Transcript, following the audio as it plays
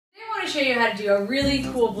show you how to do a really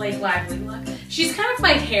cool Blake Lively look. She's kind of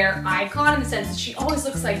my hair icon in the sense that she always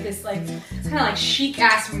looks like this kind of like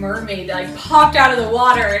chic-ass mermaid that like popped out of the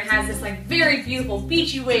water and has this like very beautiful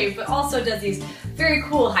beachy wave, but also does these very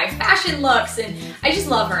cool high fashion looks, and I just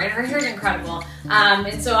love her, and her hair is incredible.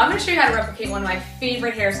 And so I'm going to show you how to replicate one of my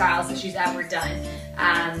favorite hairstyles that she's ever done.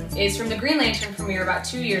 Is from the Green Lantern premiere about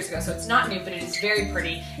 2 years ago, so it's not new, but it is very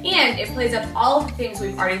pretty, and it plays up all of the things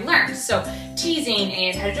we've already learned. So teasing,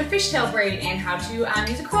 and how to do a fishtail braid, and how to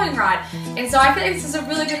use a curling rod. And so I feel like this is a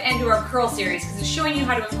really good end to our curl series, because it's showing you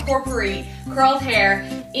how to incorporate curled hair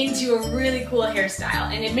into a really cool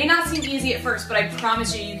hairstyle. And it may not seem easy at first, but I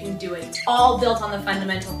promise you, you can do it. It's all built on the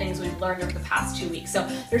fundamental things we've learned over the past 2 weeks. So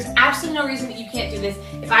there's absolutely no reason that you can't do this.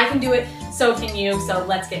 If I can do it, so can you. So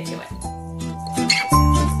let's get to it.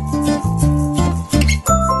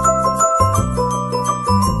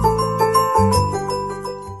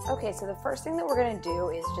 Okay, so the first thing that we're going to do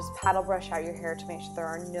is just paddle brush out your hair to make sure there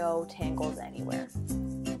are no tangles anywhere.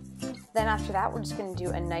 Then after that, we're just going to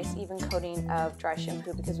do a nice even coating of dry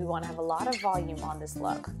shampoo because we want to have a lot of volume on this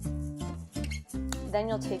look. Then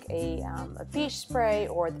you'll take a beach spray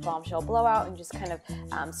or the bombshell blowout and just kind of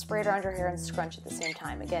spray it around your hair and scrunch at the same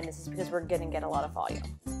time. Again, this is because we're going to get a lot of volume.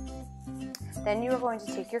 Then you are going to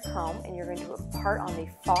take your comb and you're going to part on the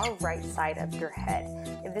far right side of your head.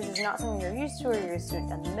 If this is not something you're used to or you're used to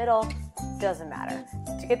it in the middle, doesn't matter.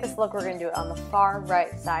 To get this look, we're going to do it on the far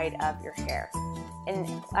right side of your hair. And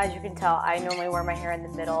as you can tell, I normally wear my hair in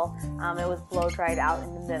the middle. It was blow dried out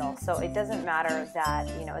in the middle, so it doesn't matter that,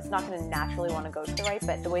 you know, it's not going to naturally want to go to the right,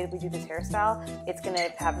 but the way that we do this hairstyle, it's going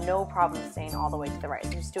to have no problem staying all the way to the right.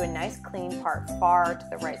 So just do a nice clean part far to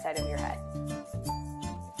the right side of your head.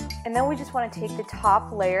 And then we just want to take the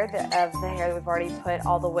top layer of the hair that we've already put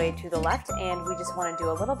all the way to the left, and we just want to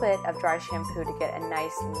do a little bit of dry shampoo to get a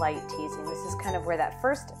nice light teasing. This is kind of where that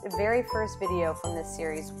very first video from this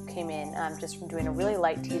series came in, just from doing a really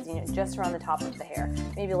light teasing just around the top of the hair.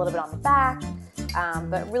 Maybe a little bit on the back,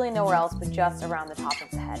 but really nowhere else but just around the top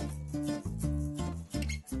of the head.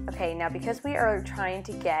 Okay, now because we are trying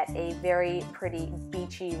to get a very pretty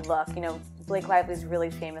beachy look, you know, Blake Lively is really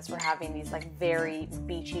famous for having these like very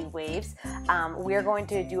beachy waves. We're going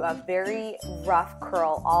to do a very rough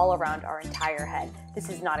curl all around our entire head. This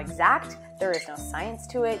is not exact. There is no science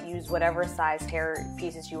to it. Use whatever size hair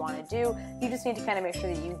pieces you want to do. You just need to kind of make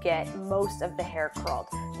sure that you get most of the hair curled.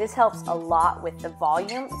 This helps a lot with the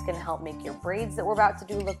volume. It's going to help make your braids that we're about to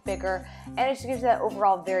do look bigger, and it just gives you that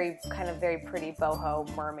overall very pretty boho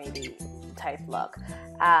mermaidy type look.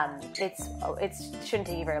 It shouldn't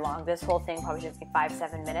take you very long. This whole thing probably should take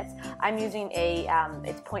 5-7 minutes. I'm using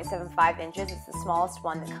it's 0.75 inches. It's the smallest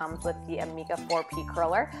one that comes with the Amiga 4P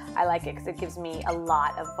curler. I like it because it gives me a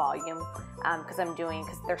lot of volume because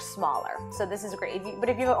they're smaller. So this is great. But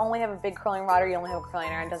if you only have a big curling rod or you only have a curling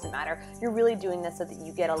iron, it doesn't matter. You're really doing this so that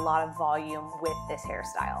you get a lot of volume with this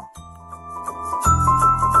hairstyle.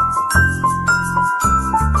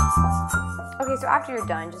 Okay, so after you're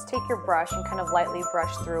done, just take your brush and kind of lightly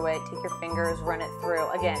brush through it. Take your fingers, run it through.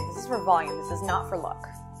 Again, this is for volume. This is not for look.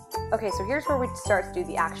 Okay, so here's where we start to do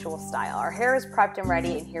the actual style. Our hair is prepped and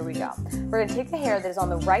ready, and here we go. We're going to take the hair that is on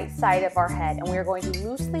the right side of our head, and we are going to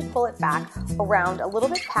loosely pull it back around a little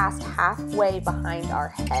bit past halfway behind our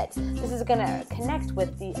head. This is going to connect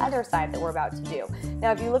with the other side that we're about to do.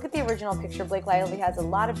 Now, if you look at the original picture, Blake Lively has a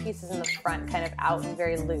lot of pieces in the front kind of out and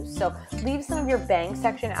very loose. So leave some of your bang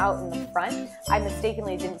section out in the front. I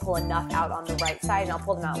mistakenly didn't pull enough out on the right side, and I'll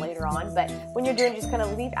pull them out later on. But when you're doing, just kind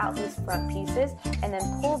of leave out these front pieces and then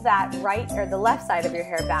pull that right or the left side of your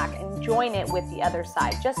hair back and join it with the other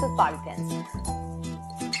side, just with bobby pins.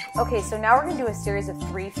 Okay, so now we're going to do a series of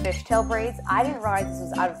 3 fishtail braids. I didn't realize this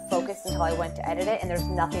was out of focus until I went to edit it, and there's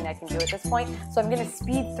nothing I can do at this point. So I'm going to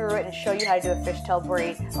speed through it and show you how to do a fishtail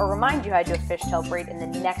braid, or remind you how to do a fishtail braid in the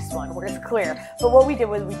next one where it's clear. But what we did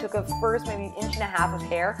was we took a first maybe 1.5 inches of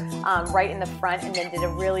hair right in the front and then did a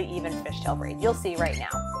really even fishtail braid. You'll see right now.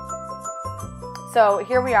 So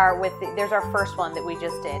here we are with, there's our first one that we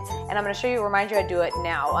just did. And I'm going to show you, remind you how to do it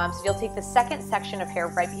now. So you'll take the second section of hair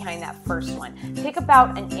right behind that first one. Take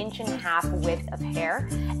about 1.5 inches width of hair,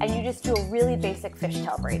 and you just do a really basic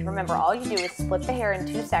fishtail braid. Remember, all you do is split the hair in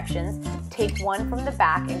 2 sections, take one from the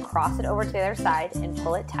back and cross it over to the other side and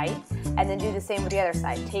pull it tight, and then do the same with the other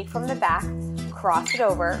side. Take from the back, cross it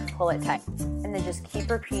over, pull it tight. And then just keep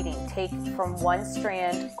repeating. Take from one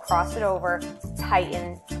strand, cross it over,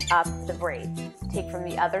 tighten up the braid. Take from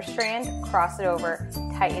the other strand, cross it over,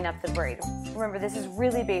 tighten up the braid. Remember, this is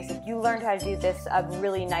really basic. You learned how to do this, a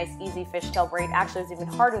really nice, easy fishtail braid. Actually, it's even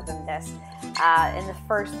harder than this in the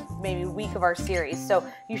first maybe week of our series. So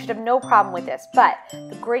you should have no problem with this. But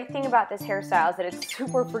the great thing about this hairstyle is that it's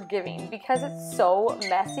super forgiving. Because it's so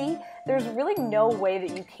messy, there's really no way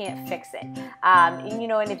that you can't fix it. You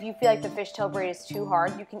know, and if you feel like the fishtail braid is too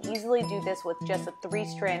hard, you can easily do this with just a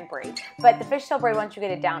 3-strand braid. But the fishtail braid, once you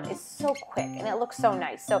get it down, is so quick and it looks so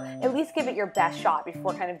nice. So at least give it your best shot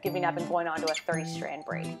before kind of giving up and going on to a 30-strand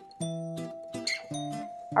braid.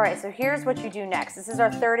 All right, so here's what you do next. This is our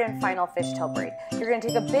third and final fishtail braid. You're going to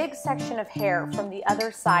take a big section of hair from the other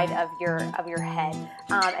side of your head,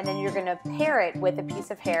 and then you're going to pair it with a piece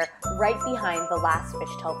of hair right behind the last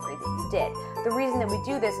fishtail braid that you did. The reason that we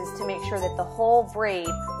do this is to make sure that the whole braid,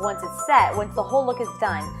 once it's set, once the whole look is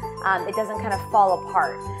done, it doesn't kind of fall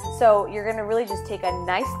apart. So you're going to really just take a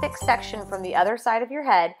nice thick section from the other side of your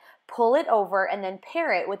head, pull it over, and then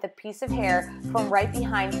pair it with a piece of hair from right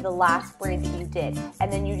behind the last braid that you did,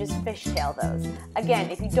 and then you just fishtail those. Again,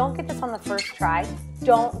 if you don't get this on the first try,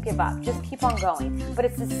 don't give up, just keep on going. But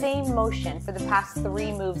it's the same motion for the past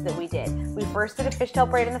 3 moves that we did. We first did a fishtail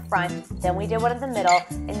braid in the front, then we did one in the middle,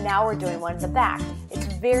 and now we're doing one in the back. It's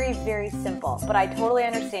very, very simple, but I totally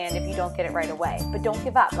understand if you don't get it right away. But don't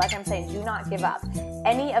give up. Like I'm saying, do not give up.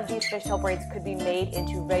 Any of these fishtail braids could be made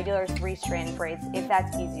into regular 3-strand braids if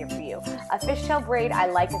that's easier for you. A fishtail braid I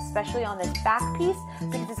like especially on this back piece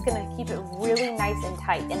because it's going to keep it really nice and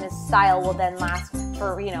tight, and this style will then last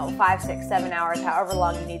for 5, 6, 7 hours, however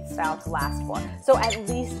long you need the style to last for. So at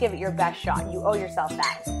least give it your best shot. You owe yourself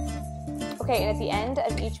that. Okay, and at the end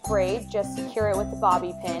of each braid, just secure it with the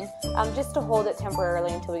bobby pin, just to hold it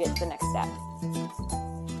temporarily until we get to the next step.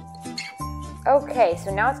 Okay,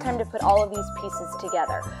 so now it's time to put all of these pieces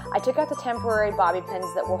together. I took out the temporary bobby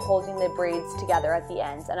pins that were holding the braids together at the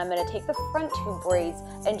ends, and I'm going to take the front 2 braids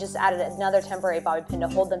and just added another temporary bobby pin to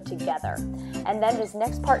hold them together. And then this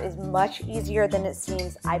next part is much easier than it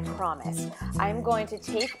seems, I promise. I'm going to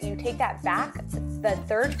take that back, the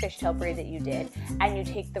 3rd fishtail braid that you did, and you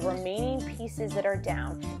take the remaining pieces that are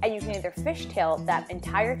down, and you can either fishtail that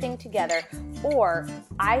entire thing together, or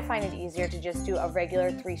I find it easier to just do a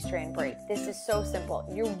regular 3-strand braid. This is so simple.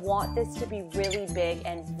 You want this to be really big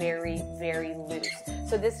and very, very loose.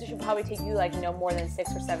 So this should probably take you like no more than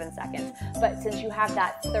 6 or 7 seconds. But since you have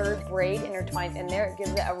that 3rd braid intertwined in there, it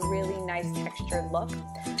gives it a really nice textured look.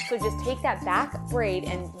 So just take that back braid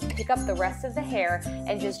and pick up the rest of the hair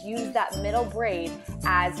and just use that middle braid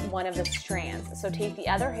as one of the strands. So take the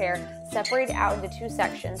other hair, separate it out into 2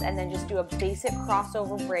 sections, and then just do a basic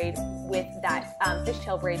crossover braid with that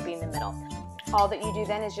fishtail braid being the middle. All that you do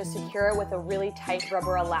then is just secure it with a really tight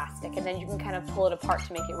rubber elastic, and then you can kind of pull it apart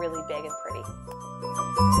to make it really big and pretty.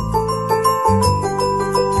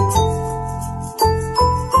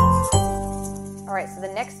 All right, so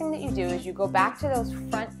the next thing that you do is you go back to those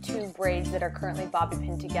front 2 braids that are currently bobby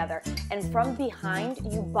pinned together, and from behind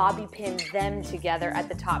you bobby pin them together at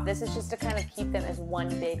the top. This is just to kind of keep them as one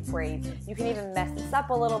big braid. You can even mess this up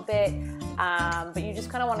a little bit, but you just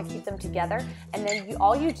kind of want to keep them together, and then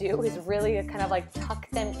all you do is really kind of like tuck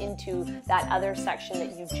them into that other section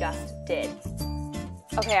that you just did.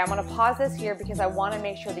 Okay, I'm going to pause this here because I want to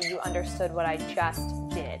make sure that you understood what I just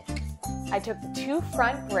did. I took the 2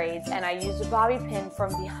 front braids and I used a bobby pin from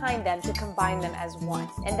behind them to combine them as one.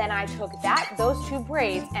 And then I took those 2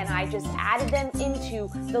 braids and I just added them into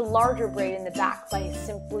the larger braid in the back by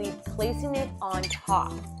simply placing it on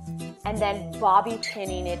top and then bobby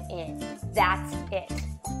pinning it in. That's it.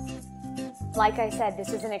 Like I said, this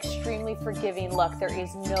is an extremely forgiving look. There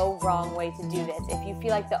is no wrong way to do this. If you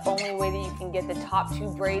feel like the only way that you can get the top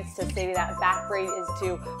 2 braids to say that back braid is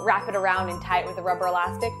to wrap it around and tie it with a rubber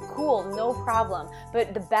elastic, cool, no problem.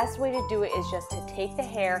 But the best way to do it is just to take the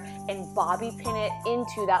hair and bobby pin it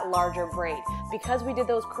into that larger braid. Because we did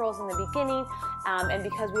those curls in the beginning, and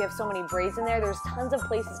because we have so many braids in there, there's tons of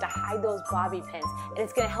places to hide those bobby pins, and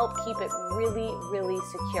it's going to help keep it really, really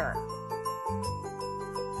secure.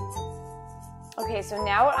 Okay, so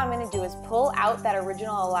now what I'm going to do is pull out that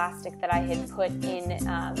original elastic that I had put in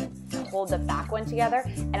to hold the back one together,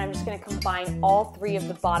 and I'm just going to combine all 3 of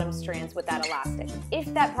the bottom strands with that elastic.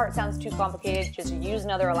 If that part sounds too complicated, just use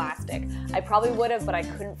another elastic. I probably would have, but I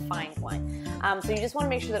couldn't find one. So you just want to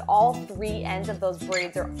make sure that all 3 ends of those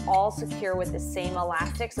braids are all secure with the same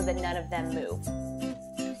elastic so that none of them move.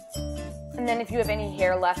 And then if you have any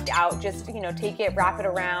hair left out, just take it, wrap it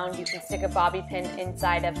around. You can stick a bobby pin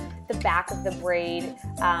inside of the back of the braid.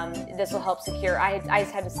 This will help secure. I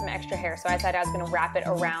just had some extra hair, so I decided I was going to wrap it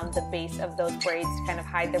around the base of those braids to kind of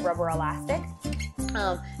hide the rubber elastic.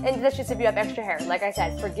 And that's just if you have extra hair. Like I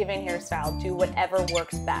said, forgiving hairstyle, do whatever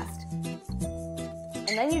works best.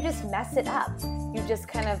 And then you just mess it up. You just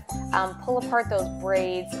kind of pull apart those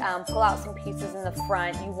braids, pull out some pieces in the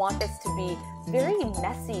front. You want this to be very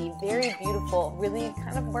messy, very beautiful, really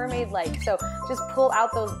kind of mermaid-like. So just pull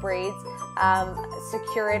out those braids,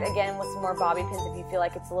 secure it again with some more bobby pins if you feel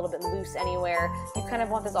like it's a little bit loose anywhere. You kind of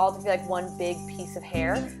want this all to be like one big piece of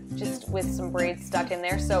hair, just with some braids stuck in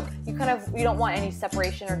there. So you don't want any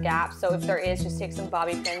separation or gaps. So if there is, just take some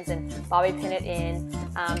bobby pins and bobby pin it in.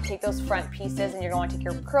 Take those front pieces and you're going to take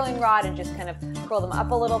your curling rod and just kind of curl them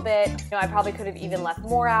up a little bit. You know, I probably could have even left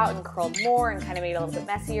more out and curled more and kind of made it a little bit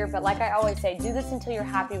messier, but like I always say, do this until you're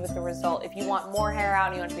happy with the result. If you want more hair out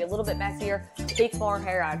and you want it to be a little bit messier, take more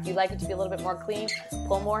hair out. If you like it to be a little bit more clean,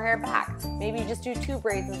 pull more hair back. Maybe you just do 2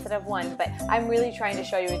 braids instead of 1, but I'm really trying to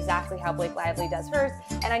show you exactly how Blake Lively does hers,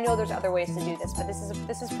 and I know there's other ways to do this, but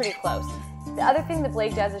this is pretty close. The other thing that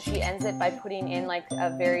Blake does is she ends it by putting in like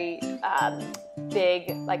a very big,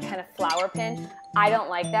 like kind of flower pin. I don't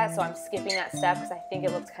like that, so I'm skipping that step because I think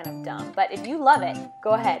it looks kind of dumb. But if you love it,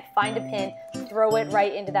 go ahead, find a pin, throw it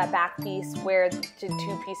right into that back piece where the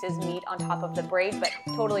 2 pieces meet on top of the braid, but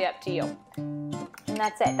totally up to you. And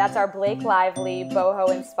that's it. That's our Blake Lively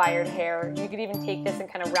boho-inspired hair. You could even take this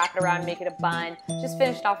and kind of wrap it around and make it a bun. Just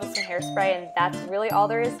finish it off with some hairspray, and that's really all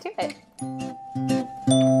there is to it.